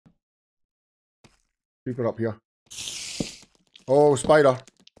Creeper up here. Oh, spider.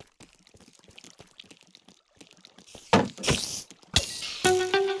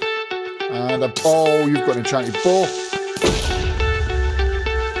 And a... Oh, you've got an enchanted bow.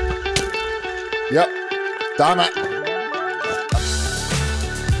 Yep. Damn it.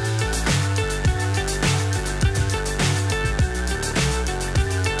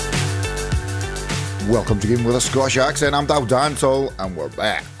 Welcome to Game with a Scottish Accent. I'm Dantill, and we're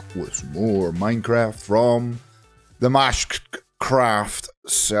back with some more Minecraft from the MashedCraft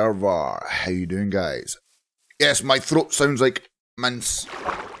server. How you doing, guys? Yes, my throat sounds like mince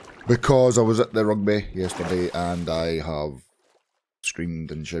because I was at the rugby yesterday and I have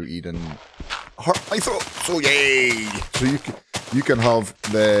screamed and shouted and hurt my throat. So yay! So you can have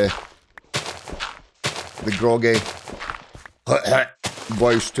the groggy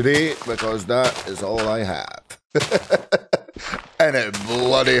voice today because that is all I have. And it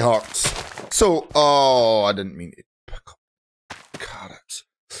bloody hurts. So, oh, I didn't mean to pick up carrots.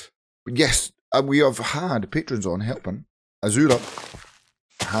 But yes, we have had patrons on helping. Azura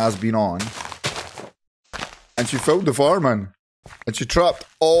has been on. And she filled the farm in. And she trapped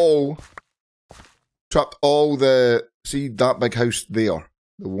all the, see that big house there.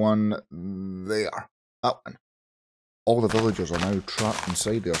 The one there. That one. All the villagers are now trapped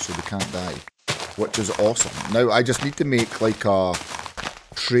inside there so they can't die, which is awesome. Now I just need to make like a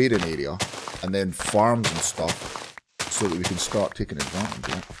trading area and then farms and stuff so that we can start taking advantage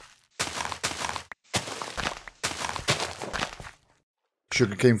of it.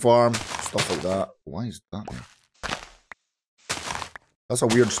 Sugarcane farm, stuff like that. Why is that there? That's a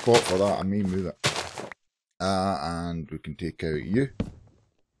weird spot for that. I may move it. And we can take out you.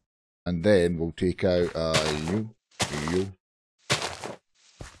 And then we'll take out you.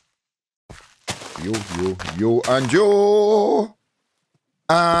 Yo, and yo!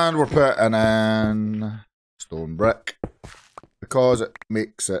 And we're putting in stone brick because it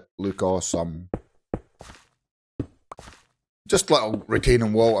makes it look awesome. Just little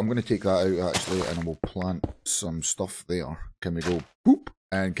retaining wall. I'm going to take that out actually and we'll plant some stuff there. Can we go poop?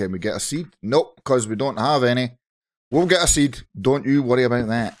 And can we get a seed? Nope, because we don't have any. We'll get a seed. Don't you worry about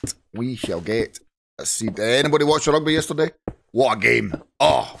that. We shall get a seed. Anybody watch the rugby yesterday? What a game.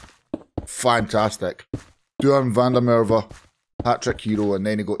 Oh, fantastic. Duhan van der Merwe, hat-trick hero, and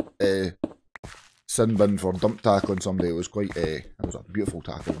then he got sin bin for dump tackling somebody. It was quite it was a beautiful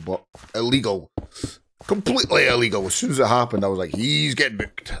tackle, but illegal. Completely illegal. As soon as it happened, I was like, he's getting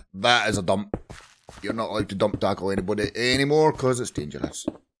booked. That is a dump. You're not allowed to dump tackle anybody anymore because it's dangerous.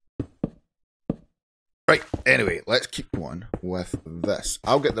 Right, anyway, let's keep going with this.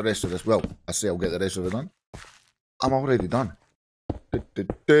 I'll get the rest of this. Well, I say I'll get the rest of it done. I'm already done.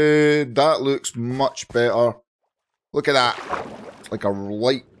 That looks much better. Look at that. It's like a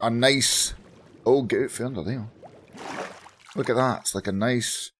nice... Oh, get out from under there. Look at that. It's like a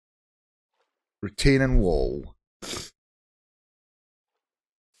nice retaining wall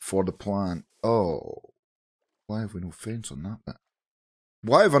for the plant. Oh, why have we no fence on that bit?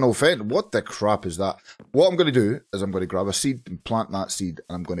 Why have I no fence? What the crap is that? What I'm going to do is I'm going to grab a seed and plant that seed,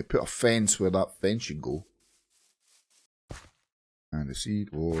 and I'm going to put a fence where that fence should go. And the seed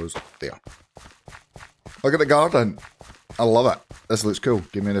was there. Look at the garden. I love it. This looks cool.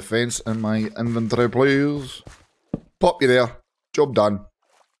 Give me the fence in my inventory, please. Pop you there. Job done.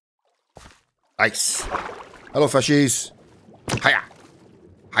 Nice. Hello, fishies. Hiya.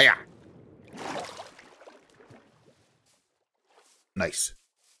 Hiya. Nice.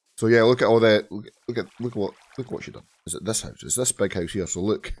 So yeah, look at all the look what she done. Is it this house? It's this big house here. So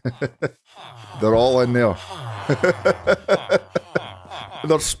look, they're all in there.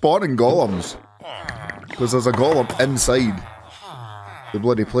 They're spawning golems because there's a golem inside the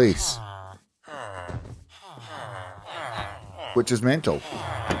bloody place, which is mental.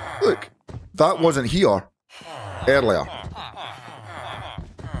 Look, that wasn't here earlier.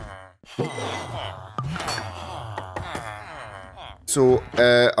 So,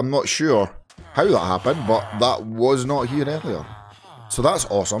 I'm not sure how that happened, but that was not here earlier. So that's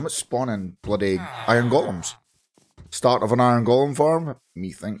awesome. It's spawning bloody iron golems. Start of an iron golem farm?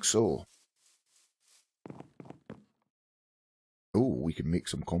 Me think so. Oh, we can make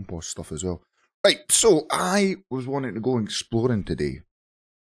some compost stuff as well. Right, so I was wanting to go exploring today.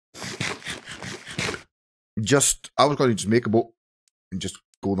 I was going to just make a boat and just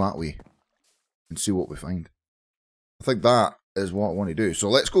go that way and see what we find. I think that is what I want to do. So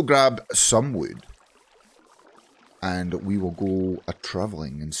let's go grab some wood and we will go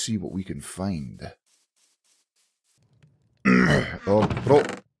a-travelling and see what we can find. Oh, bro.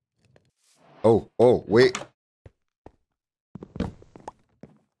 Oh, wait. I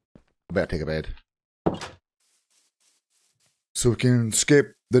better take a bed. So we can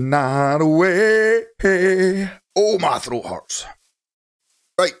skip the night away. Oh, my throat hurts.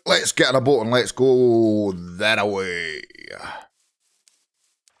 Right, let's get in a boat and let's go that away.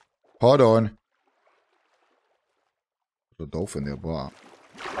 Hold on. There's a dolphin there, but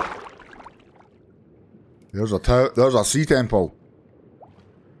there's a sea temple.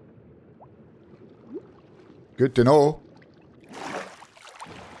 Good to know.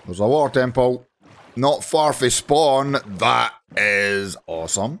 There's a water temple. Not far from spawn. That is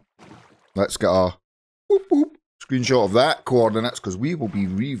awesome. Let's get a boop, boop, screenshot of that coordinates because we will be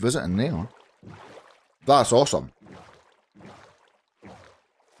revisiting there. That's awesome.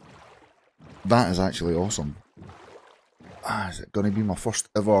 That is actually awesome. Is it going to be my first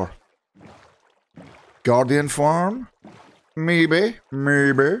ever Guardian farm? Maybe.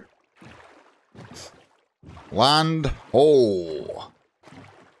 Maybe. Land hole.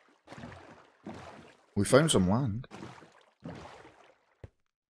 We found some land.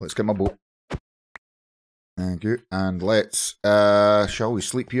 Let's get my boat. Thank you. And let's, shall we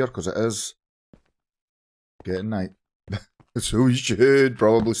sleep here? Because it is getting night. So we should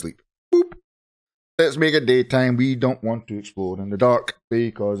probably sleep. Boop. Let's make it daytime. We don't want to explore in the dark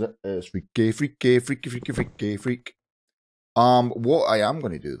because it is freaky, freaky, freaky, freaky, freaky, freak. What I am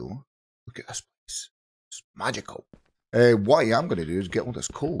going to do though, look at this place. It's magical. What I am going to do is get all this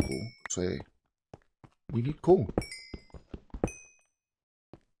coal though. So, we need coal.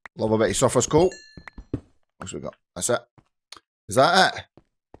 Love a bit of surface coal. What's we got? That's it. Is that it?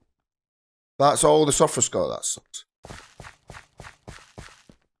 That's all the surface coal. That sucks.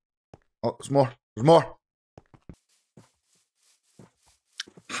 Oh, there's more. There's more.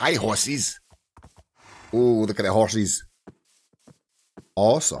 Hi, horses. Oh, look at the horses.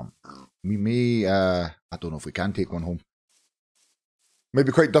 Awesome. We may, I don't know if we can take one home.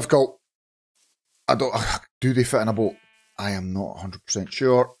 Maybe quite difficult. I don't, do they fit in a boat? I am not 100%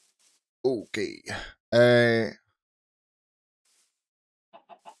 sure. Okay.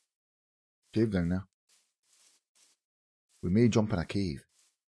 Cave down there. We may jump in a cave.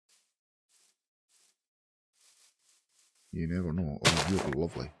 You never know. Oh, you're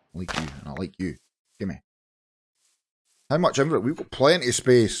lovely. I like you, and I like you. Gimme. How much inventory? We've got plenty of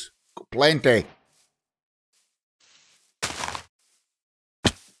space. Got plenty.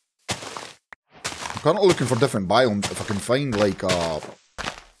 I'm currently looking for different biomes. If I can find like a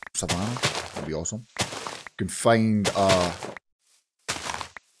savannah, that'd be awesome. If I can find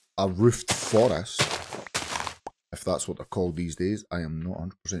a roofed forest, if that's what they're called these days. I am not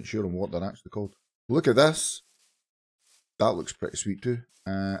 100% sure on what they're actually called. Look at this. That looks pretty sweet too.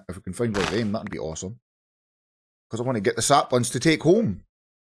 If we can find one of them, that'd be awesome. Because I want to get the saplings to take home.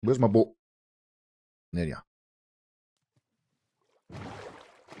 Where's my boat? There you are.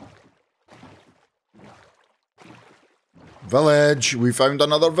 Village. We found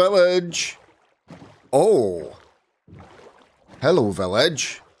another village. Oh. Hello,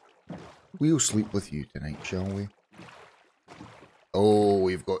 village. We'll sleep with you tonight, shall we? Oh,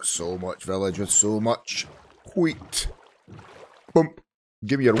 we've got so much village with so much wheat. Bump.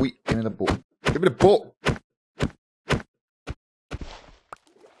 Give me your wheat. Give me the boat. Give me the boat.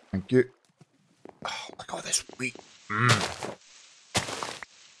 Thank you. Oh, look at all this wheat.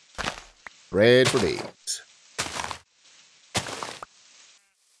 Bread for days.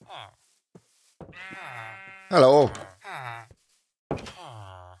 Hello.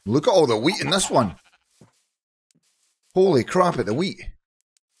 Look at all the wheat in this one. Holy crap at the wheat.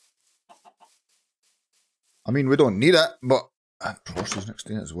 I mean, we don't need it, but horses next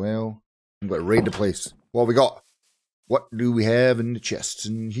to it as well. I'm going to raid the place. What have we got? What do we have in the chests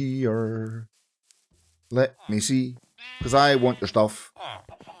in here? Let me see. Because I want your stuff.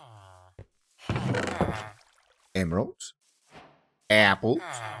 Emeralds. Apples.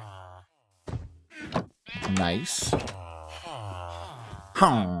 Nice.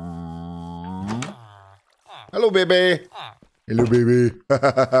 Hello, baby. Hello, baby.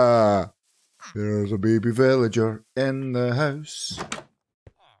 There's a baby villager in the house.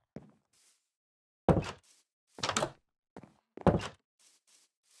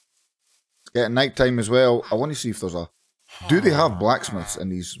 It's getting night time as well. I want to see if there's a... Do they have blacksmiths in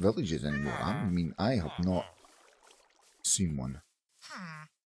these villages anymore? I mean, I have not seen one.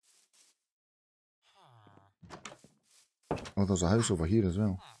 Oh, there's a house over here as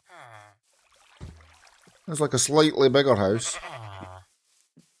well. It's like a slightly bigger house.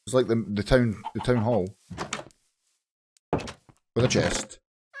 It's like the town hall. With a chest.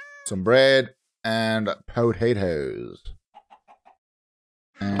 Some bread and potatoes.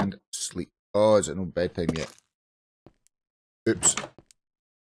 And sleep. Oh, is it no bedtime yet? Oops.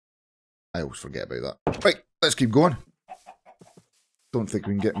 I always forget about that. Right, let's keep going. Don't think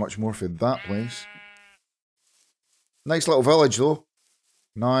we can get much more for that place. Nice little village, though.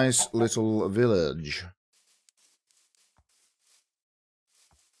 Nice little village.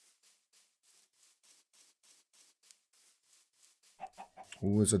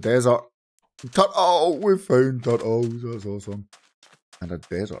 Oh, it's a desert. Oh, we found turtles. That's awesome. And a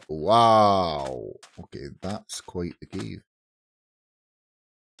desert. Wow. Okay, that's quite the cave.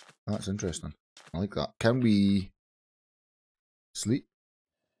 That's interesting. I like that. Can we sleep?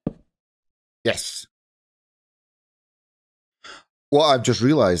 Yes. What I've just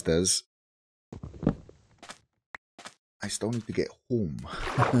realised is I still need to get home.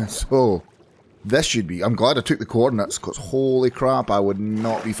 So this should be... I'm glad I took the coordinates, because holy crap, I would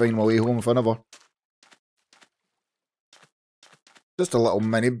not be finding my way home if I never... Just a little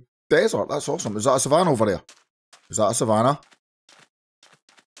mini desert. That's awesome. Is that a savannah over there? Is that a savannah?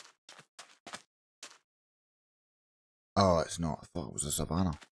 Oh, it's not. I thought it was a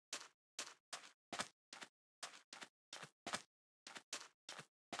savannah.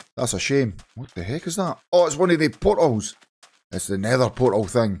 That's a shame. What the heck is that? Oh, it's one of the portals. It's the nether portal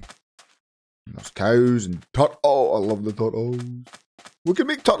thing. And there's cows and turtle. Oh, I love the turtles. We can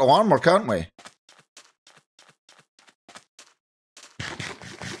make turtle armor, can't we?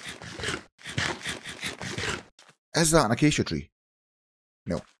 Is that an acacia tree?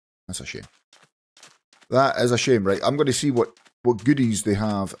 No, that's a shame. That is a shame, right? I'm going to see what goodies they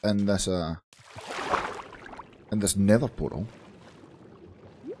have in this nether portal.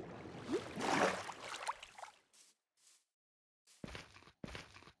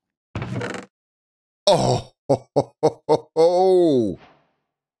 Oh, ho, ho, ho, ho, ho.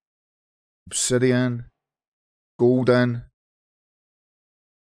 Obsidian, golden.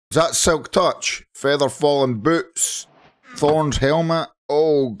 Is that silk touch? Feather fallen boots, thorns helmet.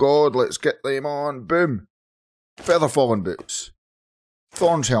 Oh god, let's get them on. Boom. Feather fallen boots,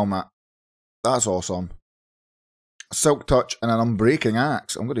 thorns helmet. That's awesome. Silk touch and an unbreaking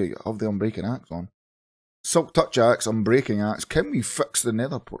axe. I'm going to have the unbreaking axe on. Silk touch axe, unbreaking axe. Can we fix the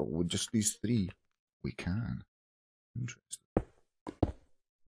nether portal with just these three? We can. Interesting.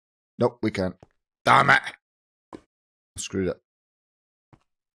 Nope, we can't. Damn it! I screwed it.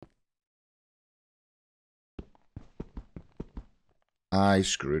 I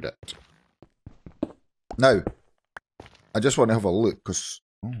screwed it. Now, I just want to have a look, because...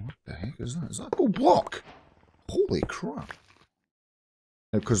 Oh, what the heck is that? Is that a gold block? Holy crap.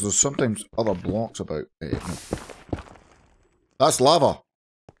 Now, because there's sometimes other blocks about... No. That's lava.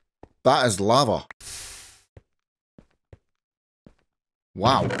 That is lava.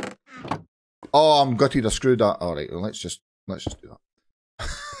 Wow. Oh, I'm gutted I screwed that. Alright, well, let's just do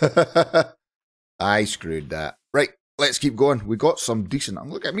that. I screwed that. Right, let's keep going. We got some decent...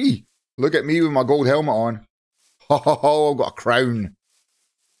 Look at me. Look at me with my gold helmet on. Ho ho ho, I've got a crown.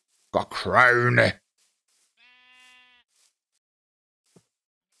 Got a crown. I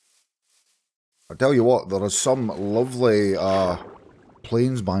tell you what, there are some lovely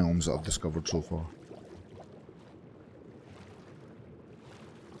plains biomes that I've discovered so far.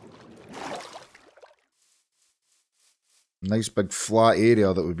 Nice big flat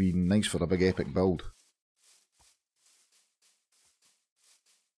area that would be nice for a big epic build.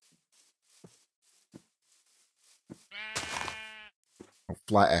 Or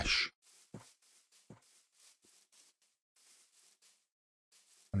flattish.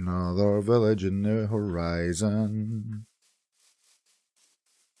 Another village in the horizon.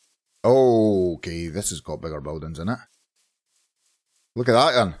 Okay, this has got bigger buildings in it. Look at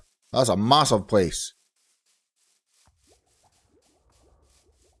that then. That's a massive place.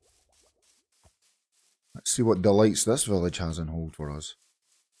 Let's see what delights this village has in hold for us.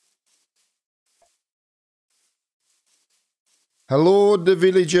 Hello, the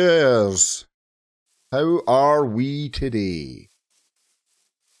villagers. How are we today?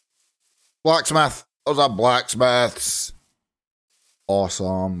 Blacksmith. Those are blacksmiths.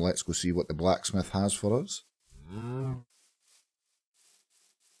 Awesome. Let's go see what the blacksmith has for us.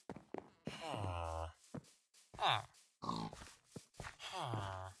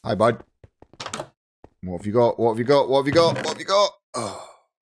 Hi, bud. What have you got? What have you got? What have you got? What have you got? Oh.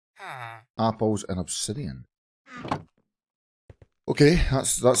 Apples and obsidian. Okay,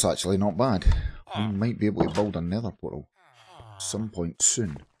 that's actually not bad. We might be able to build a nether portal at some point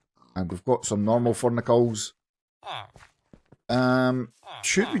soon. And we've got some normal furnicles.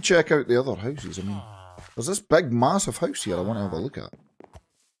 Should we check out the other houses? I mean, there's this big massive house here I want to have a look at.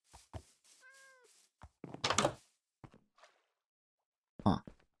 Huh.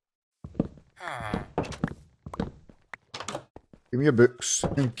 Give me your books.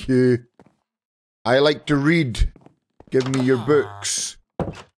 Thank you. I like to read. Give me your books.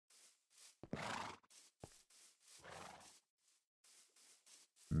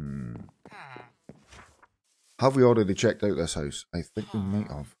 Have we already checked out this house? I think we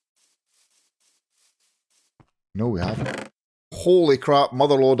might have. No, we haven't. Holy crap,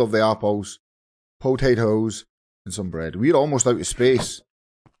 motherload of the apples, potatoes, and some bread. We're almost out of space.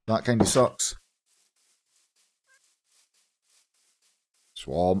 That kind of sucks.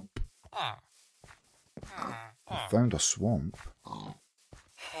 Swamp. I found a swamp.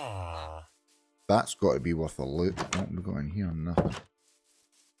 That's got to be worth a loot. What have we got in here? Nothing.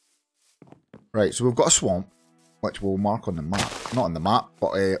 Right, so we've got a swamp, which we'll mark on the map. Not on the map,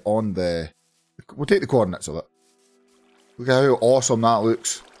 but on the... We'll take the coordinates of it. Look at how awesome that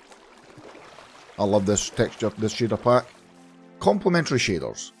looks. I love this texture, this shader pack. Complementary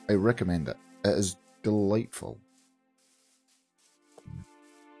shaders. I recommend it. It is delightful.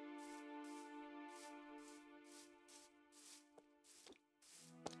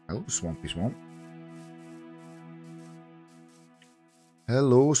 Hello, Swampy Swamp.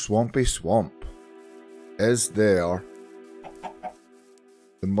 Hello, Swampy Swamp. Is there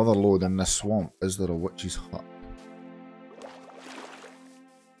the motherlode in this swamp? Is there a witch's hut?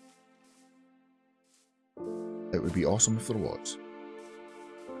 It would be awesome if there was.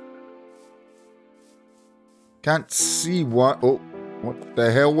 Can't see what... Oh, what the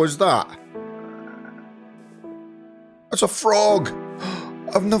hell was that? It's a frog!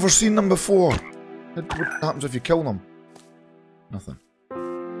 I've never seen them before. What happens if you kill them? Nothing.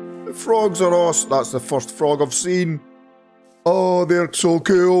 The frogs are awesome. That's the first frog I've seen. Oh, they're so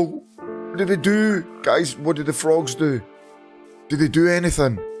cool. What did they do? Guys, what did the frogs do? Did they do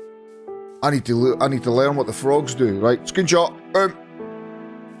anything? I need to learn what the frogs do. Right, screenshot.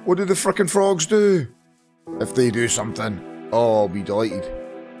 What did the frickin' frogs do? If they do something, oh, I'll be delighted.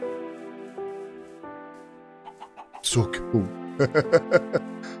 So cool.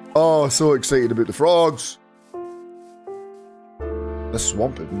 Oh, so excited about the frogs. This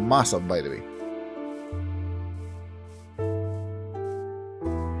swamp is massive, by the way.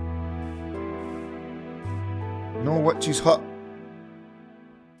 No witch's hut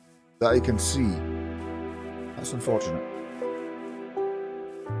that I can see. That's unfortunate.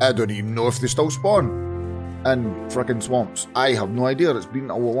 I don't even know if they still spawn in frickin' swamps. I have no idea. It's been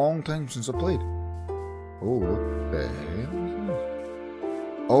a long time since I played. Oh, what the hell is this?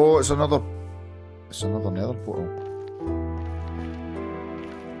 Oh, it's another nether portal.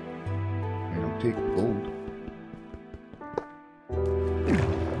 And I'll take gold.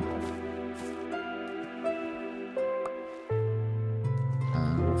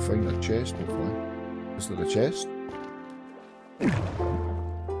 And we'll find a chest, hopefully. Is there a chest?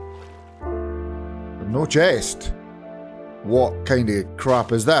 No chest. What kind of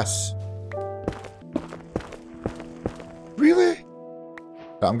crap is this? Really?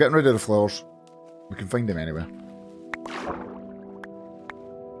 I'm getting rid of the flowers. We can find them anywhere.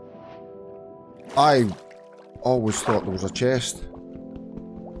 I always thought there was a chest.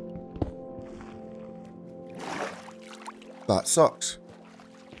 That sucks.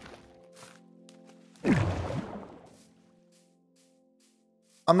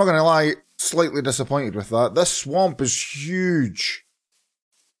 I'm not gonna lie, slightly disappointed with that. This swamp is huge.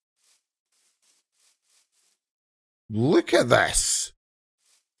 Look at this.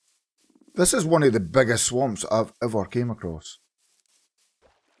 This is one of the biggest swamps I've ever came across.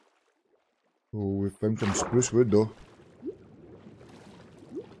 Oh, we found some spruce wood though.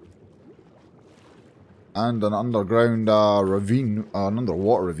 And an underground ravine, an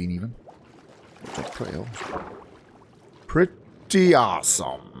underwater ravine even. Which are pretty awesome. Pretty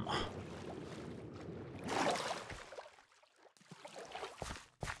awesome.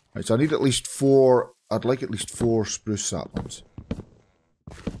 Right, so I need at least 4, I'd like at least 4 spruce saplings.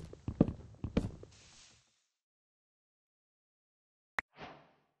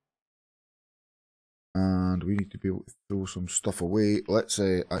 And we need to be able to throw some stuff away. Let's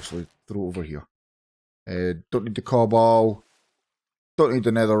actually throw it over here. Don't need the cobble. Don't need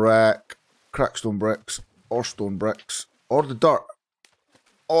the netherrack. Crackstone bricks. Or stone bricks. Or the dirt.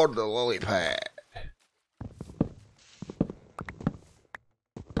 Or the lily pad.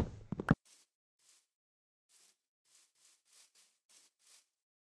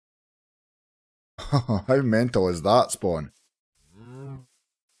 How mental is that, Spawn?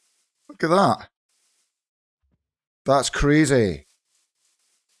 Look at that. That's crazy.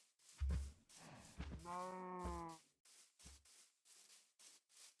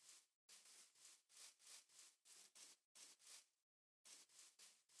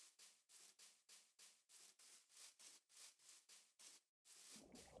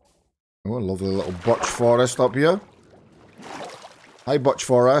 Oh, a lovely little birch forest up here. Hi, Butch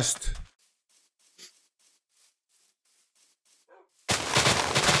Forest.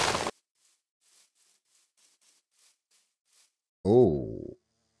 Oh,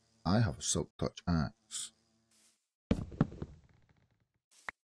 I have a silk touch axe.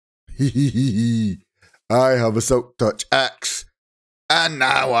 I have a silk touch axe. And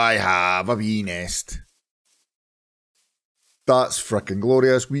now I have a bee nest. That's frickin'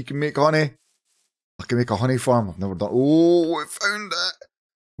 glorious. We can make honey. I can make a honey farm. I've never done. Oh, we found it.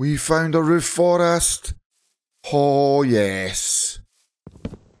 We found a roof forest. Oh, yes.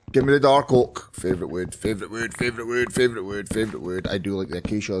 Give me the dark oak. Favourite wood, favourite wood, favourite wood, favourite wood, favourite wood. I do like the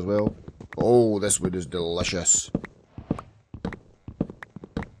acacia as well. Oh, this wood is delicious.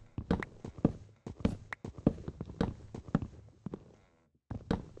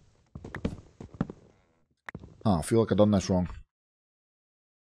 I feel like I've done this wrong.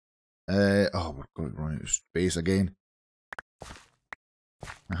 Oh, we're going to run out of space again.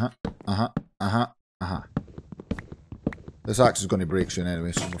 This axe is going to break soon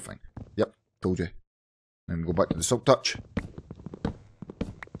anyway, so we're fine. Yep, told you. Then go back to the silk touch.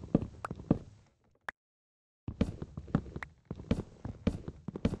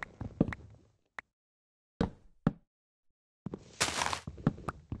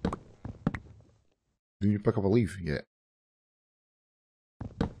 Do you pick up a leaf? Yeah.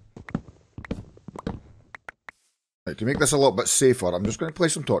 Right, to make this a little bit safer, I'm just going to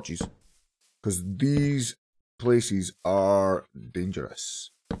place some torches. Because these places are dangerous.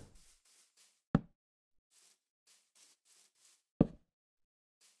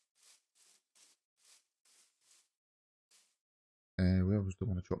 Where was the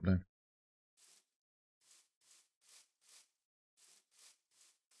one I chopped down?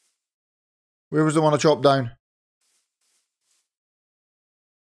 Where was the one I chopped down?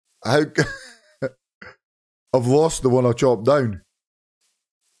 How? I've lost the one I chopped down.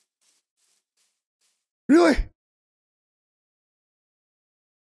 Really?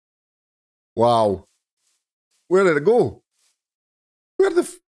 Wow. Where did it go? Where the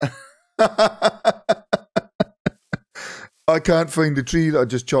I can't find the tree that I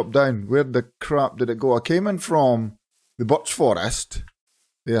just chopped down. Where the crap did it go? I came in from the birch forest.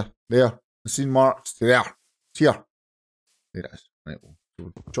 There. I've seen marks. There. It's here. There it is. Right,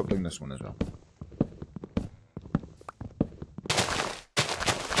 we'll chop down this one as well.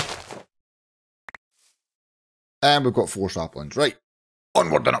 And we've got 4 saplings. Right.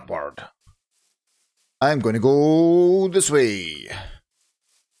 Onward and upward. I'm going to go this way.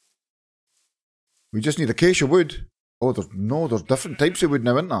 We just need acacia wood. Oh, there's different types of wood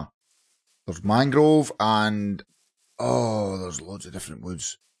now, isn't there? There's mangrove and... Oh, there's loads of different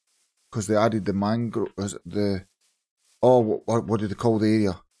woods. Because they added the mangrove... Is it the... Oh, what do they call the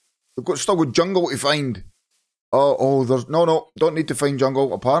area? They've still got jungle to find. Oh, there's... No, don't need to find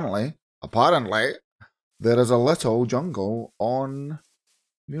jungle, apparently. Apparently, there is a little jungle on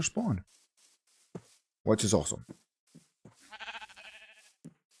near spawn. Which is awesome.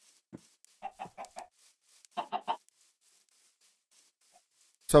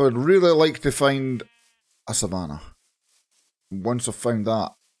 So I would really like to find a savannah. Once I've found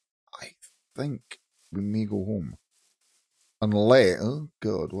that, I think we may go home. Unless, oh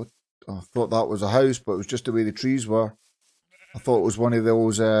god, what? I thought that was a house, but it was just the way the trees were. I thought it was one of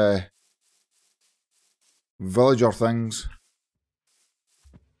those villager things.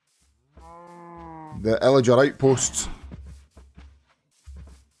 The villager outposts.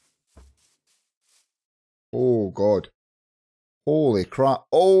 Oh god. Holy crap.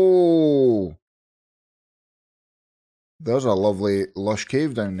 Oh! There's a lovely lush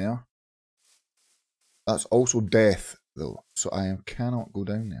cave down there. That's also death, though, so I cannot go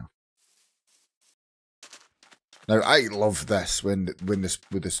down there. Now I love this with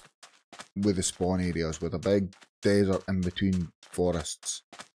the spawn areas with a big desert in between forests.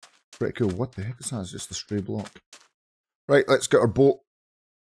 Pretty cool. What the heck is that? It's just a stray block. Right, let's get our boat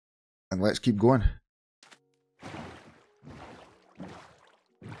and let's keep going.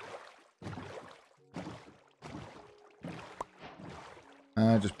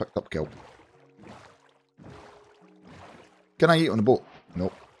 I just picked up kelp. Can I eat on the boat?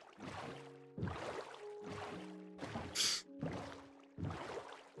 Nope.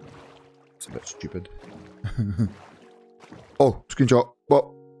 It's a bit stupid. Oh, screenshot. But.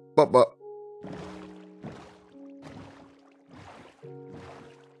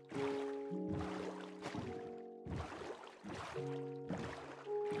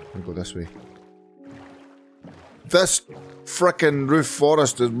 We'll go this way. This frickin' roof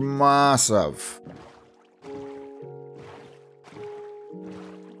forest is massive.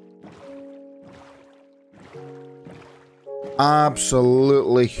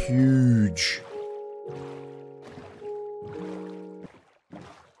 Absolutely huge.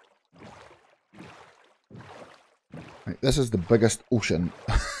 Right, this is the biggest ocean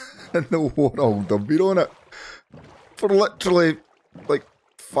in the world. I've been on it for literally like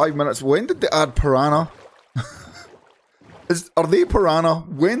 5 minutes. When did they add piranha? Are they piranha?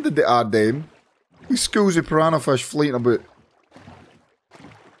 When did they add them? These schools of piranha fish flying about.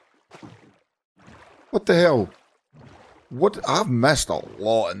 What the hell? What? I've missed a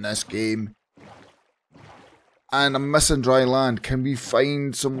lot in this game. And I'm missing dry land. Can we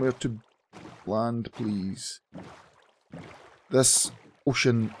find somewhere to land, please? This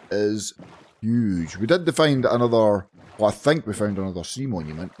ocean is huge. We did find another, well, I think we found another sea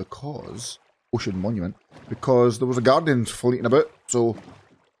monument because, ocean monument, because there was a guardian fleeting about. So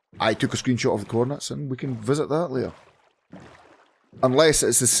I took a screenshot of the coordinates and we can visit that later. Unless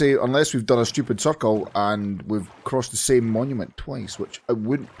it's the same, unless we've done a stupid circle and we've crossed the same monument twice, which I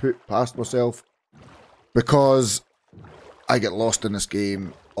wouldn't put past myself because I get lost in this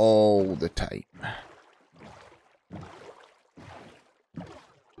game all the time.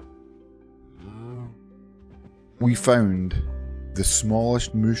 We found the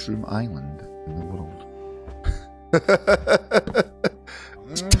smallest mushroom island in the world.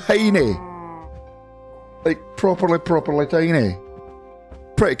 It's tiny. Like, properly tiny.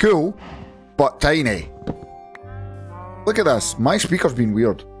 Pretty cool, but tiny. Look at this. My speaker's been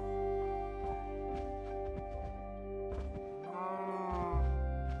weird.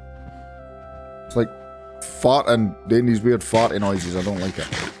 It's like farting, doing these weird farty noises. I don't like it.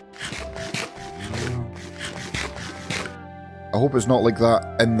 I hope it's not like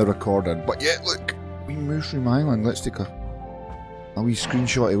that in the recording. But yeah, look, wee Mushroom Island. Let's take a wee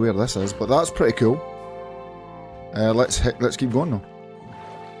screenshot of where this is. But that's pretty cool. Let's keep going though.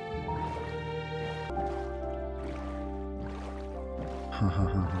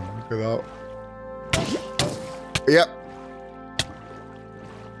 Look at that. Yep.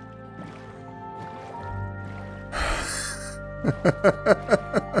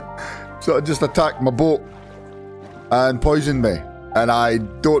 So it just attacked my boat and poisoned me, and I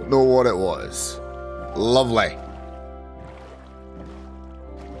don't know what it was. Lovely.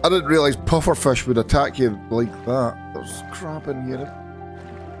 I didn't realise pufferfish would attack you like that. There's crap in here.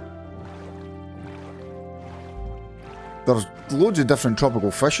 There's loads of different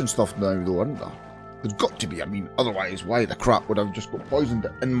tropical fish and stuff now though, aren't there? There's got to be, I mean, otherwise why the crap would have just got poisoned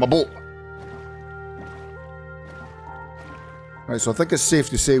in my boat? Right, so I think it's safe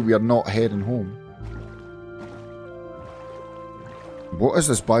to say we are not heading home. What is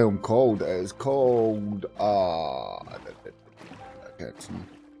this biome called? It is called, I can't see.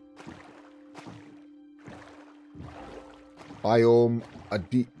 Biome a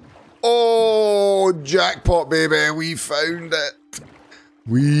deep. Oh, jackpot, baby! We found it.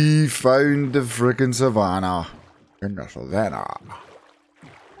 We found the frickin' savannah. In the savannah.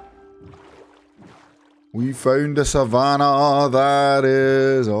 We found the savannah. That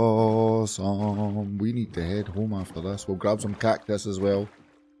is awesome. We need to head home after this. We'll grab some cactus as well.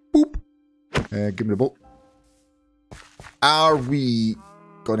 Boop. Give me the boat. Are we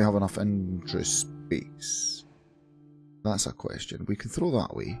going to have enough interest space? That's a question. We can throw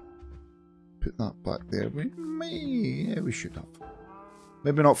that away. Put that back there. We may. Yeah, we should have.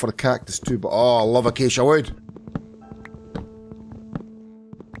 Maybe not for the cactus too, but oh, I love acacia wood.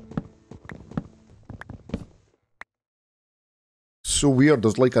 So weird,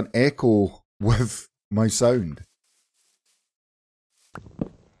 there's like an echo with my sound.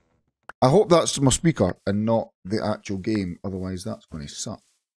 I hope that's my speaker and not the actual game, otherwise that's going to suck.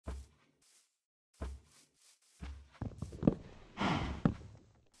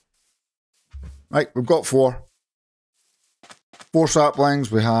 Right, we've got four saplings.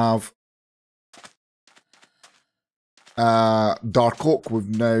 We have dark oak. We've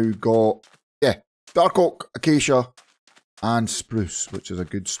now got, yeah, dark oak, acacia, and spruce, which is a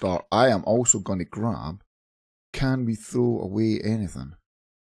good start. I am also going to grab, can we throw away anything?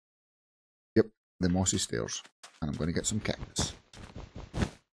 Yep, the mossy stairs. And I'm going to get some cactus.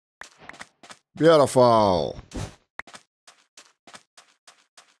 Beautiful.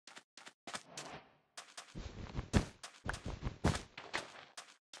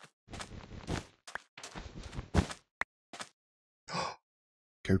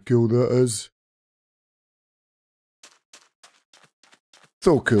 How cool that is.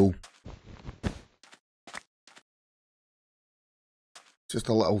 So cool. Just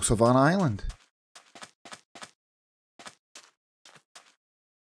a little savannah island.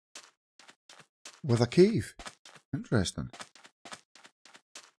 With a cave. Interesting.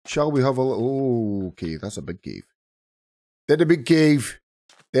 Shall we have a little... Oh, okay, that's a big cave. There's a big cave.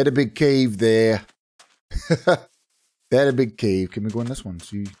 There's a big cave there. There's a big cave. Can we go in this one?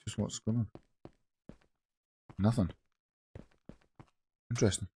 See just what's going on? Nothing.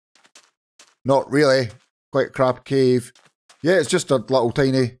 Interesting. Not really. Quite a crap cave. Yeah, it's just a little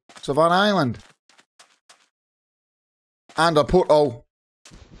tiny savannah island. And a portal.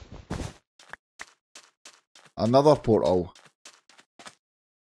 Another portal.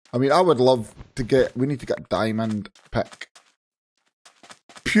 I mean, I would love to get... We need to get a diamond pick.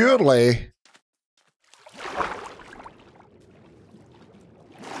 Purely...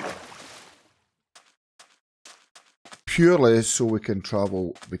 Purely so we can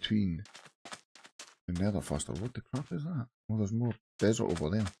travel between the nether faster. What the crap is that? Oh, there's more desert over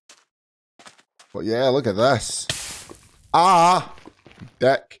there. But yeah, look at this. Ah!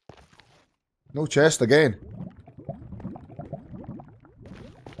 Dick. No chest again.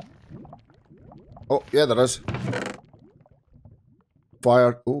 Oh, yeah, there is.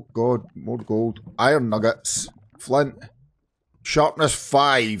 Fire. Oh, God. More gold. Iron nuggets. Flint. Sharpness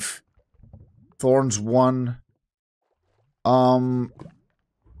 5. Thorns 1. What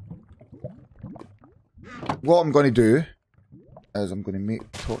I'm going to do is I'm going to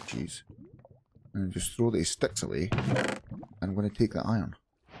make torches and just throw these sticks away. And I'm going to take the iron.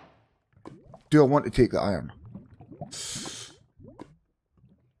 Do I want to take the iron?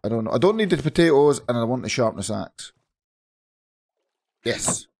 I don't know. I don't need the potatoes and I want the sharpness axe.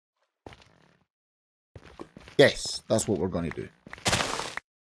 Yes. Yes, that's what we're going to do.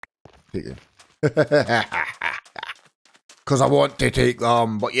 Take them. Because I want to take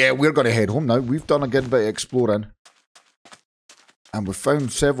them. But yeah, we're going to head home now. We've done a good bit of exploring. And we've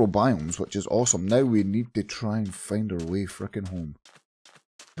found several biomes, which is awesome. Now we need to try and find our way frickin' home.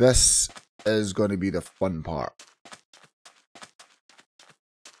 This is going to be the fun part.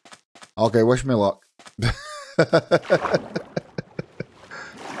 Okay, wish me luck.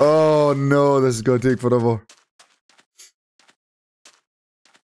 Oh no, this is going to take forever.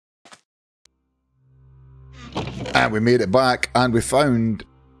 And we made it back, and we found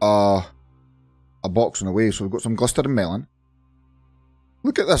a box on the way. So we've got some glistering melon.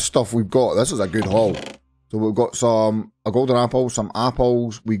 Look at this stuff we've got. This is a good haul. So we've got a golden apple, some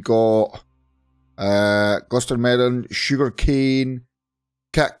apples. We got glistering melon, sugar cane,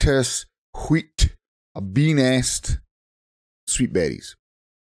 cactus, wheat, a bee nest, sweet berries.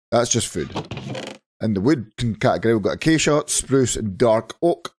 That's just food. In the wood category, we've got acacia, spruce, and dark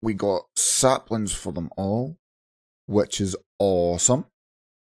oak. We got saplings for them all, which is awesome.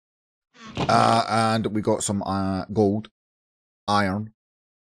 And we got some gold, iron.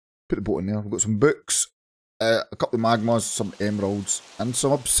 Put the boat in there. We've got some books, a couple of magmas, some emeralds, and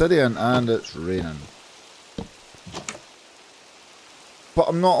some obsidian, and it's raining. But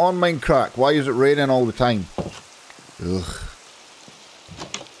I'm not on Minecraft. Why is it raining all the time? Ugh.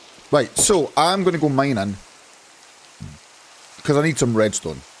 Right, so I'm going to go mining. Because I need some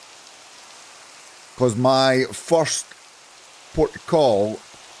redstone. Because my first port of call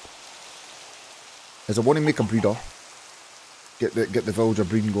is I want to make a breeder. Get the villager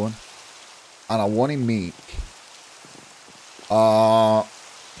breeding going. And I want to make a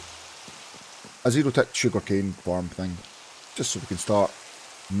zero-tick sugarcane farm thing. Just so we can start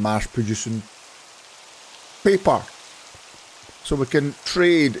mass producing paper. So we can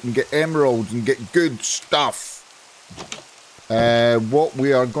trade and get emeralds and get good stuff. What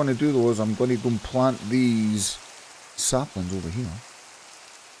we are going to do though is I'm going to go and plant these saplings over here.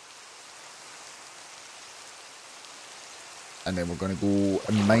 And then we're going to go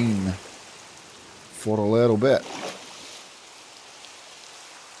and mine for a little bit.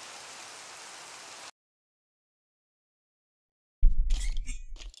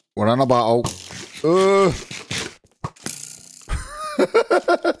 We're in a battle.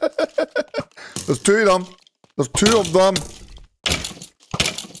 There's two of them. There's two of them.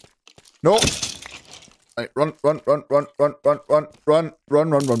 No. Right, run.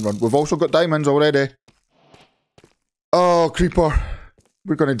 We've also got diamonds already. Oh, creeper.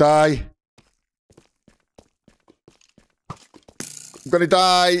 We're gonna die. I'm gonna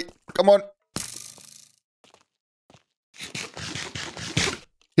die. Come on.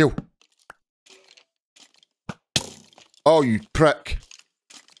 Heal. Oh, you prick.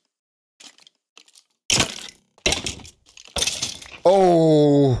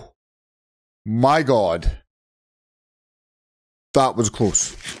 Oh, my God. That was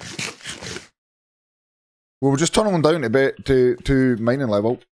close. We were just tunneling down a bit to mining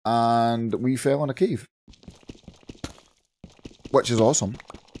level, and we fell in a cave. Which is awesome.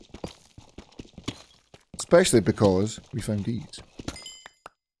 Especially because we found these.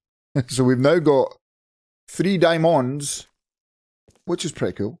 So we've now got 3 diamonds which is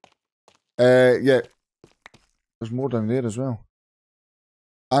pretty cool. Yeah. There's more down there as well.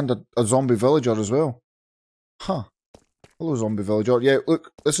 And a zombie villager as well. Huh. Hello, zombie villager. Yeah,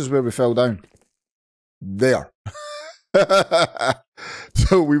 look, this is where we fell down. There.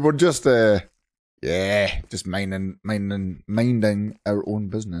 So we were just, just minding our own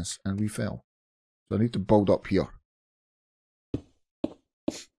business, and we fell. So I need to build up here.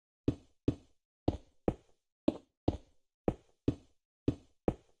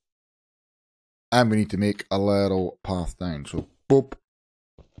 And we need to make a little path down. So, boop.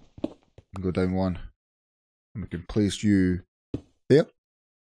 Go down one. And we can place you there.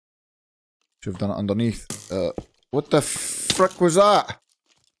 Should have done it underneath. What the frick was that?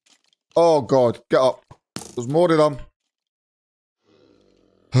 Oh god, get up. There's more of them.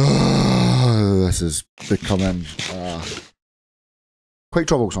 This is becoming quite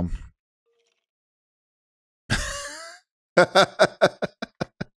troublesome.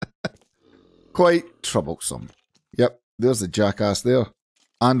 Quite troublesome. Yep, there's the jackass there.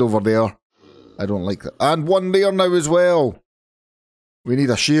 And over there. I don't like that. And one there now as well. We need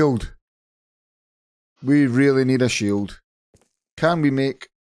a shield. We really need a shield. Can we make...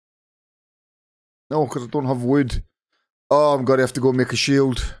 No, because I don't have wood. Oh, I'm going to have to go make a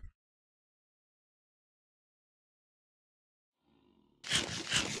shield.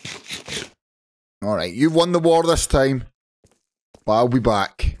 Alright, you've won the war this time. But I'll be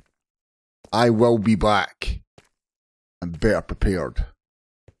back. I will be back. I'm better prepared.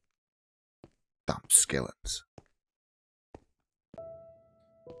 Damn skeletons.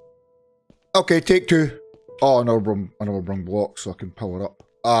 Okay, take two. Oh, another brung block so I can power up.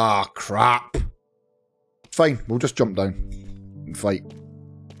 Ah, crap. Fine, we'll just jump down and fight.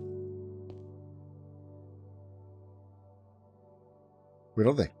 Where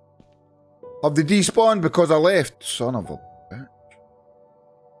are they? Have they despawned because I left? Son of a bitch.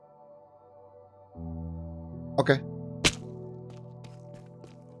 Okay.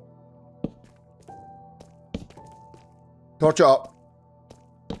 Torch it up.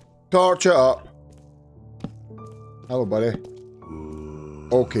 Torch it up. Hello, buddy.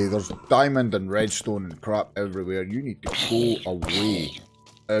 Okay, there's diamond and redstone and crap everywhere. You need to go away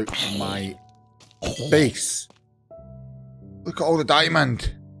out my face. Look at all the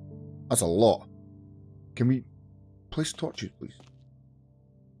diamond. That's a lot. Can we place torches, please?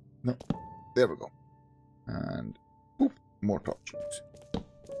 No. There we go. And boop, more torches.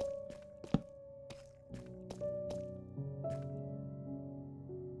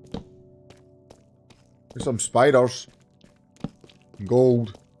 There's some spiders.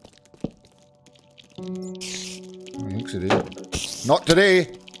 Gold. Thanks it is. Not today.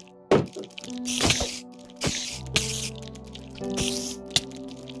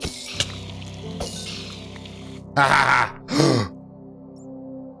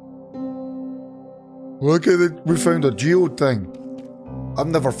 Look at it. We found a geode thing. I've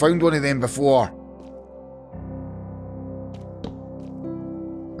never found one of them before.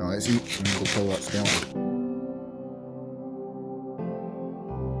 Now let's eat and go kill that skeleton.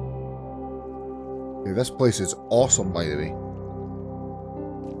 Okay, this place is awesome, by the way.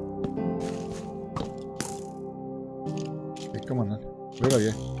 Hey, come on then. Where are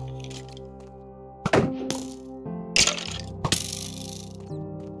you?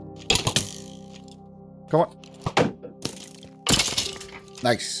 Come on.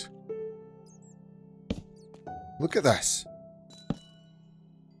 Nice. Look at this.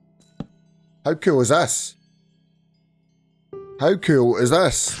 How cool is this? How cool is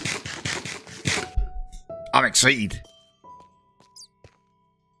this? I'm excited.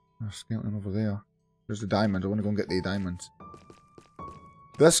 There's a skeleton over there. There's the diamond. I want to go and get the diamonds.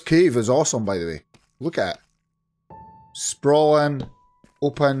 This cave is awesome, by the way. Look at it. Sprawling.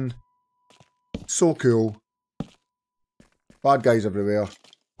 Open. So cool. Bad guys everywhere.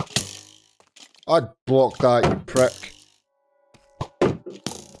 I'd block that, you prick.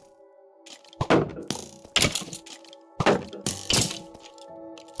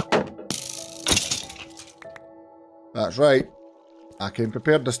 That's right. I came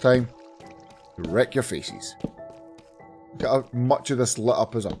prepared this time to wreck your faces. Get as much of this lit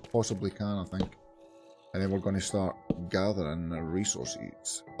up as I possibly can, I think. And then we're going to start gathering the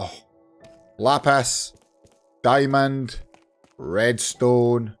resources. Oh. Lapis, diamond,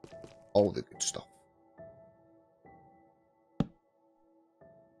 redstone, all the good stuff.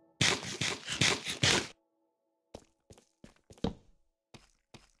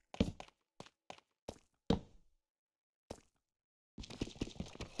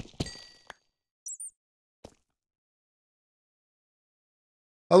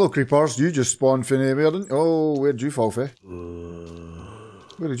 Hello, creepers. You just spawned from anywhere, didn't you? Oh, where'd you fall from?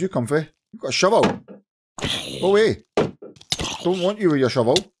 Where did you come from? You've got a shovel. Go away. Don't want you with your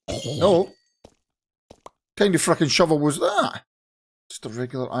shovel. No. What kind of frickin' shovel was that? Just a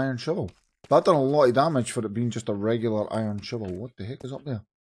regular iron shovel. That done a lot of damage for it being just a regular iron shovel. What the heck is up there?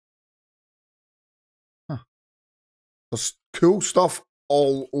 Huh. There's cool stuff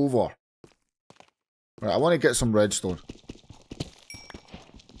all over. Right, I want to get some redstone.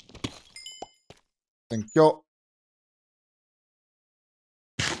 Thank you.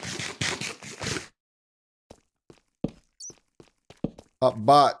 That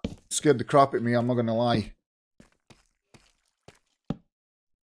bat scared the crap out of me, I'm not going to lie.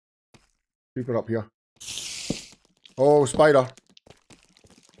 Creeper up here. Oh, spider.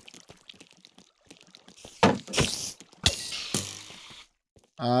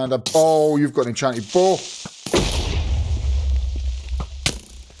 And a bow. You've got an enchanted bow.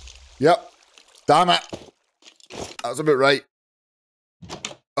 Yep. Damn it. That's about right.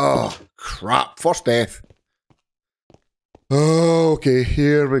 Oh, crap. First death. Oh, okay,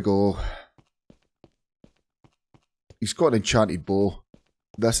 here we go. He's got an enchanted bow.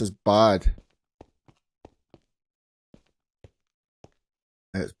 This is bad.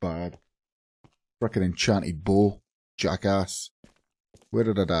 It's bad. Frickin' enchanted bow. Jackass. Where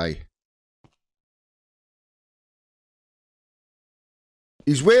did I die?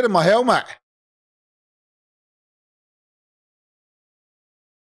 He's wearing my helmet.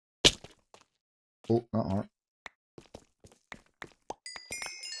 Oh, not hard.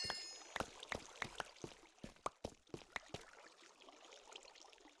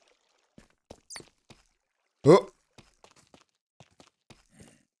 Oh.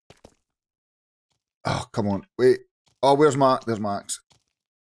 Oh, come on. Wait. Oh, where's Max? There's Max.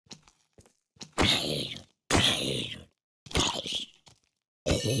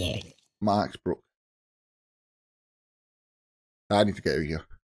 Max broke. I need to get out of here.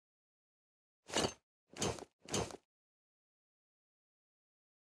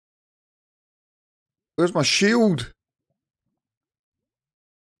 Where's my shield?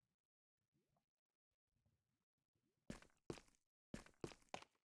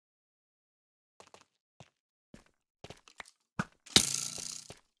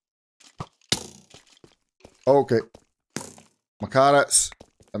 Okay. My carrots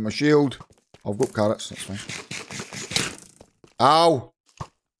and my shield. I've got carrots, that's fine. Ow!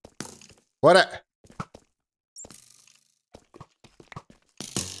 What it?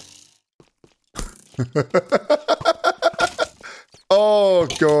 Oh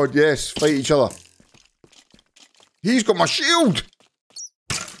god, yes, fight each other. He's got my shield!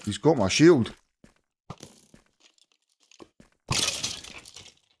 He's got my shield.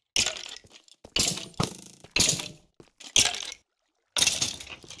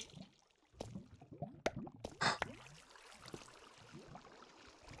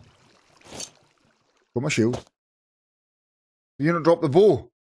 Got my shield. You not drop the bow?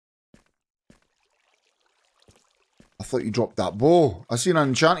 I thought you dropped that bow. I seen an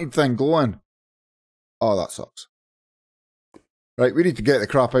enchanted thing glowing. Oh, that sucks. Right, we need to get the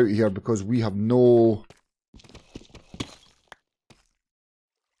crap out of here because we have no...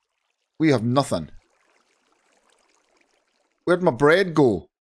 We have nothing. Where'd my bread go?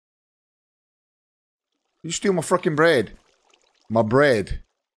 You steal my frickin' bread. My bread.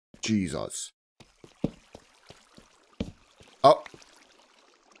 Jesus. Oh.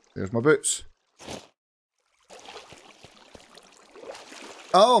 There's my boots.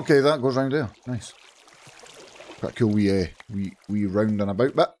 Oh, okay, that goes round there. Nice. Quite a cool wee round and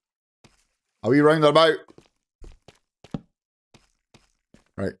about bit. A wee round and about.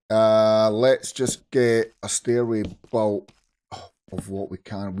 Right, let's just get a stairway built of what we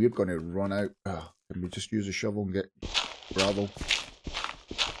can. We're going to run out. Can we just use a shovel and get gravel?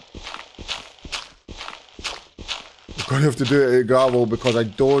 We're going to have to do it at gravel because I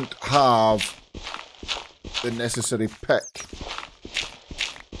don't have the necessary pick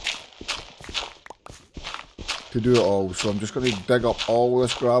to do it all. So I'm just going to dig up all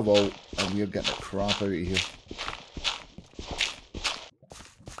this gravel and we're getting the crap out of here.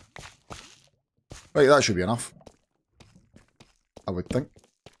 Right, that should be enough. I would think.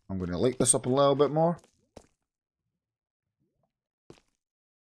 I'm going to light this up a little bit more.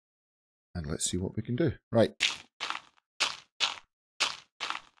 And let's see what we can do. Right.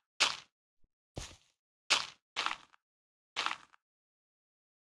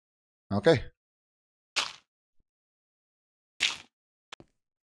 Okay.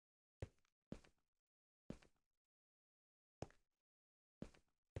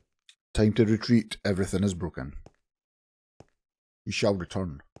 Time to retreat. Everything is broken. We shall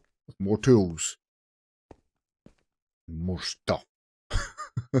return with more tools. More stuff.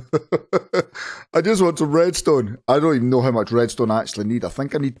 I just want some redstone. I don't even know how much redstone I actually need. I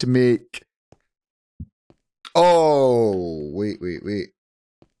think I need to make... Oh, wait.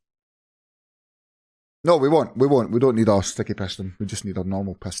 No, we won't. We don't need our sticky piston. We just need our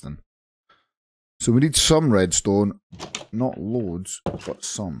normal piston. So we need some redstone. Not loads, but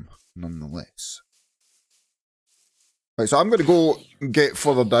some, nonetheless. Right, so I'm going to go and get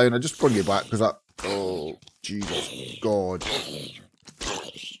further down. I just bring you back because that... Oh, Jesus God.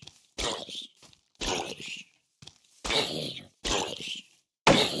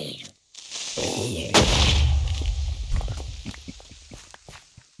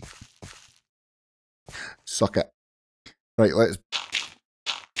 Suck it. Right, let's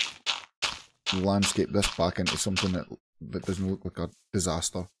landscape this back into something that doesn't look like a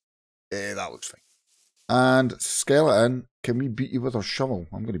disaster. That looks fine. And skeleton, can we beat you with our shovel?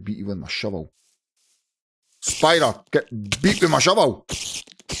 I'm going to beat you with my shovel. Spider, get beat with my shovel.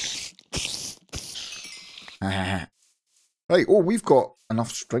 Right, oh, we've got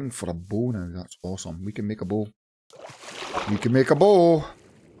enough string for a bow now. That's awesome. We can make a bow. We can make a bow.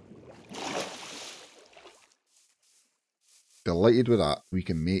 Delighted with that. We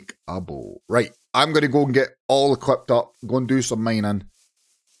can make a bow. Right, I'm going to go and get all equipped up, go and do some mining.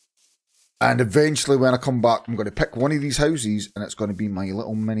 And eventually when I come back, I'm going to pick one of these houses and it's going to be my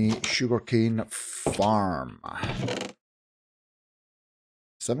little mini sugarcane farm.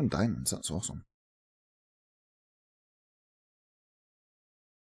 7 diamonds, that's awesome.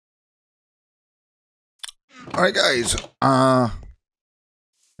 Alright guys,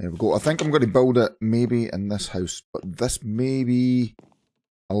 there we go. I think I'm going to build it maybe in this house, but this may be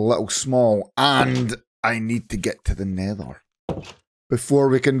a little small and I need to get to the nether before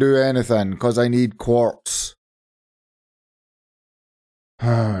we can do anything because I need quartz.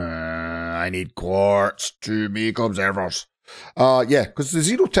 I need quartz to make observers. Yeah, because the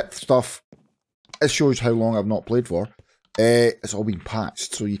zero tick stuff, it shows how long I've not played for. It's all been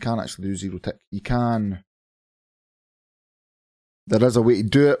patched, so you can't actually do zero tick. You can... There is a way to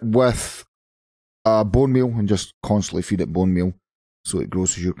do it with bone meal and just constantly feed it bone meal so it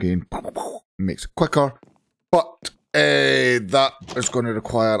grows sugarcane, makes it quicker. But that is going to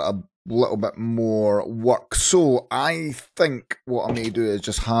require a little bit more work. So I think what I may do is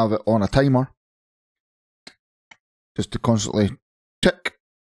just have it on a timer, just to constantly tick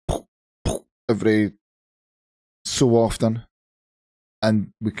every so often,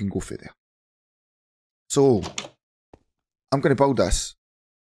 and we can go through there. So I'm going to build this,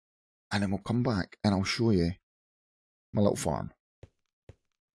 and then we'll come back and I'll show you my little farm.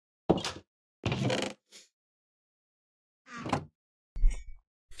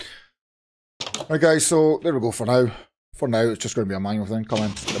 Right guys, so there we go for now. For now, it's just going to be a manual thing. Come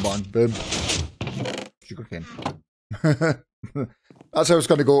in, hit the button, boom. Sugarcane. That's how it's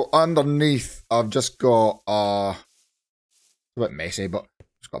going to go. Underneath, I've just got, it's a bit messy, but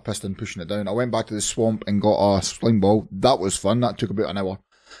just got a piston pushing it down. I went back to the swamp and got a sling ball. That was fun. That took about an hour.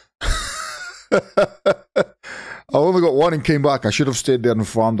 I only got one and came back. I should have stayed there and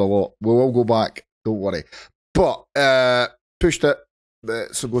farmed a lot. We'll all go back. Don't worry. But, pushed it.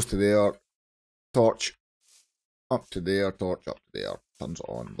 So it goes to there. Torch. Up to there. Torch up to there. Turns it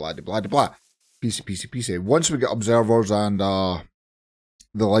on. Blah, blah, blah, blah. Piecey. Once we get observers and the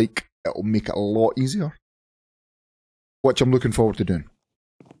like, it'll make it a lot easier. Which I'm looking forward to doing.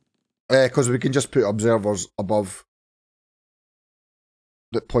 Because we can just put observers above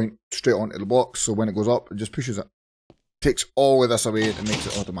that point straight onto the block, so when it goes up, it just pushes it. Takes all of this away and makes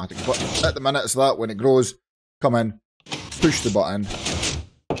it automatic. But at the minute it's that, when it grows, come in, push the button,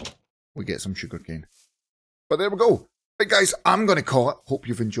 we get some sugarcane. But there we go. Right guys, I'm going to call it. Hope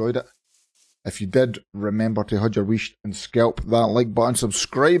you've enjoyed it. If you did, remember to hug your wish and scalp that like button.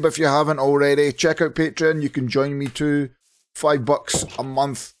 Subscribe if you haven't already. Check out Patreon. You can join me too. $5 a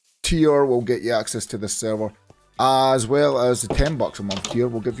month tier will get you access to this server, as well as the $10 a month tier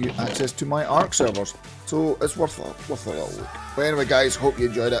will give you access to my ARC servers. So it's worth a little look. But anyway guys, hope you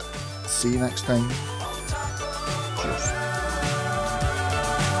enjoyed it. See you next time.